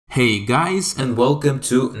Hey guys, and welcome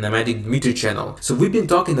to Nomadic Dmitry channel. So we've been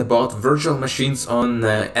talking about virtual machines on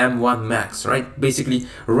M1 Macs, right? Basically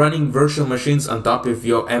running virtual machines on top of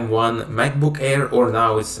your M1 MacBook Air, or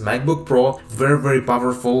now it's MacBook Pro. Very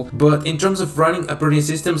powerful, but in terms of running operating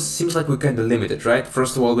systems, seems like we're kind of limited, right?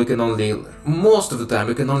 First of all, we can only, most of the time,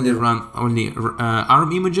 we can only run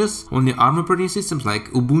ARM images, only ARM operating systems like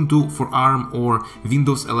Ubuntu for ARM or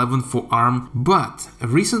Windows 11 for ARM. But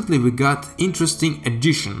recently we got interesting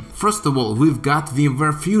addition. First of all, we've got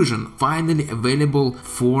VMware Fusion finally available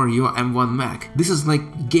for your M1 Mac. This is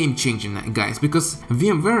like game-changing, guys, because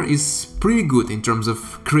VMware is pretty good in terms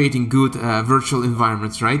of creating good virtual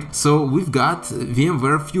environments, right? So we've got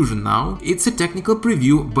VMware Fusion now. It's a technical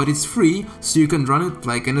preview, but it's free, so you can run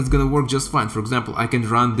it and it's gonna work just fine. For example, I can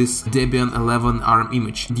run this Debian 11 ARM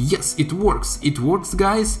image. Yes, it works,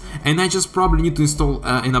 guys, and I just probably need to install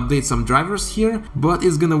and update some drivers here, but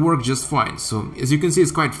it's gonna work just fine. So as you can see,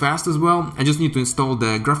 it's quite fast as well. I just need to install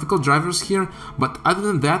the graphical drivers here, but other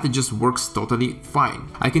than that, it just works totally fine.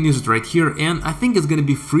 I can use it right here, and I think it's gonna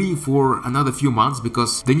be free for another few months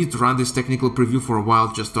because they need to run this technical preview for a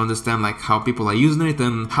while just to understand like how people are using it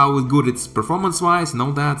and how good it's performance-wise and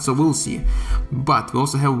all that, so we'll see. But we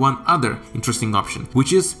also have one other interesting option,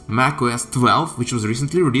 which is macOS 12, which was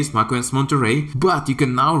recently released, macOS Monterey, but you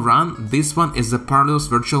can now run this one as a Parallels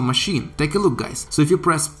virtual machine. Take a look, guys. So if you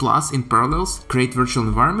press plus in Parallels, create virtual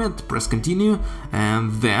environment, press continue,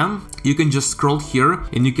 and then you can just scroll here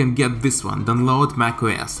and you can get this one, download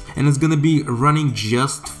macOS, and it's gonna be running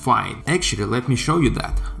just fine. Actually, let me show you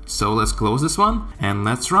that. So let's close this one and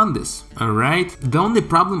let's run this. Alright, the only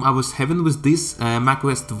problem I was having with this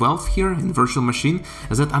macOS 12 here in virtual machine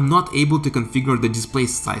is that I'm not able to configure the display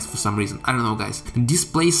size for some reason. I don't know, guys.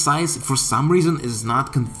 Display size for some reason is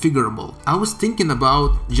not configurable. I was thinking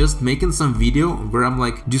about just making some video where I'm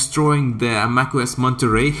like destroying the macOS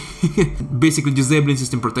Monterey, basically disabling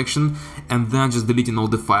system protection and then just deleting all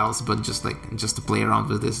the files, but just to play around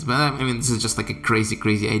with this. But I mean, this is just like a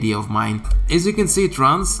crazy idea of mine. As you can see, it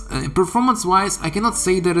runs. Performance-wise, I cannot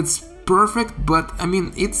say that it's perfect, but I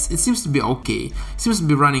mean, it seems to be okay. It seems to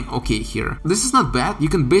be running okay here. This is not bad. You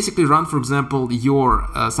can basically run, for example, your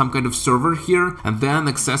some kind of server here and then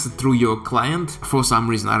access it through your client for some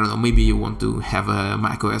reason. I don't know, maybe you want to have a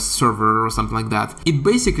macOS server or something like that. It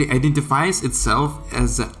basically identifies itself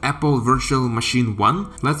as an Apple Virtual Machine 1.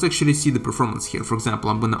 Let's actually see the performance here. For example,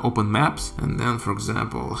 I'm gonna open Maps, and then, for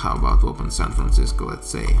example, how about open San Francisco, let's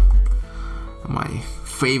say, my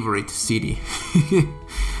favorite city.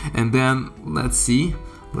 And then let's see,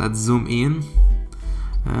 let's zoom in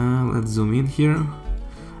here.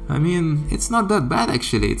 I mean, it's not that bad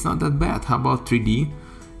actually, it's not that bad. How about 3D?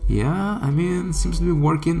 Yeah, I mean, seems to be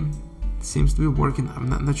working. I'm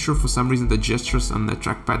not sure, for some reason the gestures on the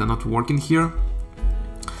trackpad are not working here,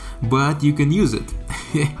 but you can use it.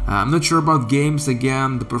 I'm not sure about games,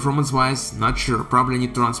 again, the performance wise, not sure, probably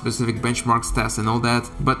need to run specific benchmarks, tests and all that,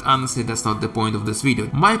 but honestly that's not the point of this video.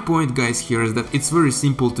 My point, guys, here is that it's very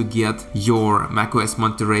simple to get your macOS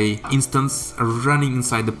Monterey instance running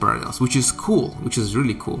inside the Parallels, which is cool, which is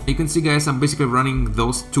really cool. You can see, guys, I'm basically running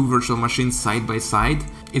those two virtual machines side by side.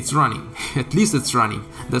 It's running, at least it's running,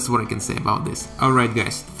 that's what I can say about this. Alright,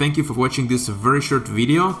 guys, thank you for watching this very short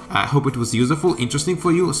video. I hope it was useful, interesting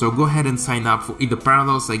for you, so go ahead and sign up for either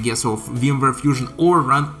Parallels, I guess, or VMware Fusion, or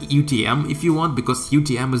run UTM if you want, because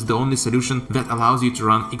UTM is the only solution that allows you to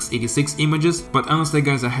run x86 images. But honestly,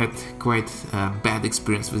 guys, I had quite a bad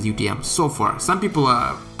experience with UTM so far. Some people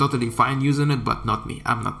are totally fine using it, but not me.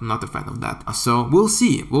 I'm not a fan of that. So we'll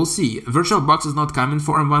see. VirtualBox is not coming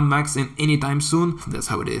for M1 Macs in anytime soon. That's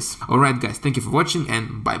how it is. Alright, guys, thank you for watching,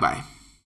 and bye bye.